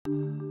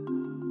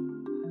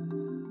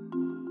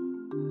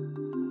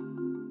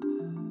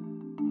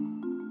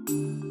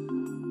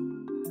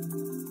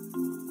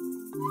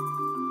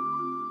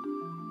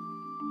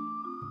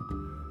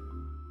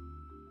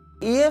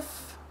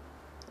If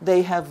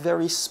they have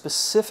very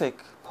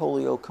specific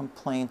polio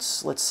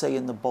complaints, let's say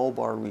in the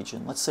bulbar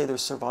region, let's say they're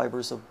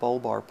survivors of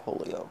bulbar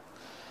polio,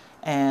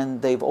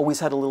 and they've always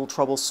had a little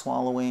trouble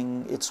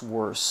swallowing, it's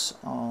worse.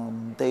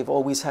 They've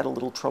always had a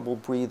little trouble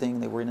breathing,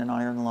 they were in an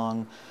iron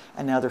lung,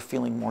 and now they're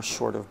feeling more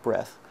short of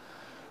breath.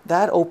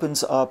 That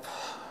opens up,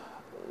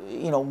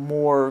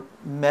 more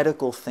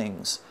medical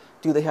things.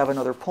 Do they have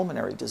another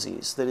pulmonary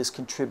disease that is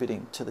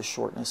contributing to the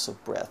shortness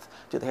of breath?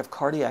 Do they have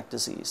cardiac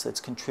disease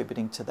that's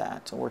contributing to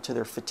that, or to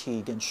their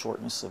fatigue and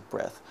shortness of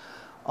breath?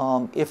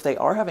 If they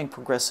are having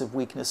progressive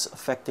weakness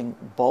affecting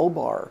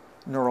bulbar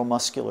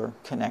neuromuscular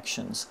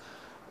connections,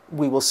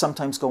 we will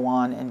sometimes go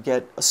on and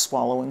get a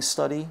swallowing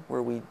study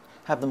where we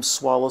have them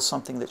swallow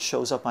something that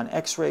shows up on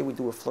X-ray. We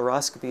do a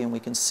fluoroscopy and we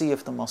can see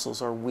if the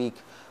muscles are weak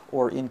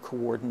or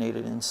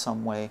incoordinated in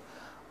some way.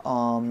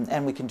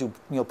 And we can do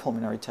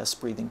pulmonary tests,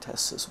 breathing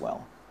tests as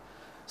well.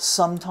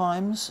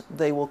 Sometimes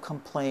they will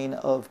complain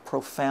of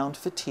profound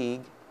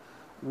fatigue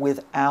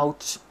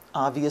without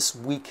obvious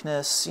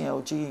weakness.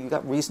 Gee, you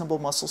got reasonable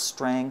muscle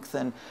strength,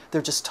 and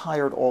they're just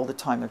tired all the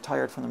time. They're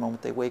tired from the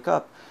moment they wake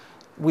up.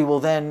 We will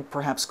then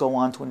perhaps go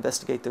on to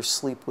investigate their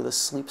sleep with a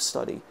sleep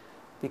study,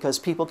 because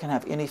people can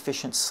have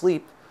inefficient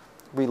sleep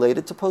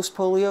related to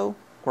post-polio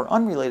or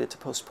unrelated to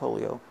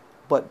post-polio,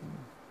 but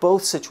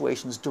both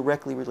situations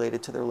directly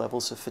related to their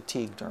levels of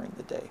fatigue during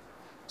the day.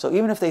 So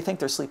even if they think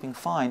they're sleeping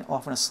fine,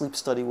 often a sleep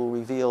study will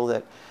reveal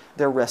that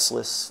they're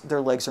restless,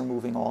 their legs are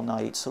moving all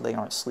night, so they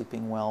aren't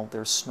sleeping well,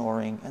 they're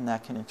snoring, and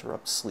that can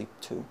interrupt sleep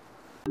too.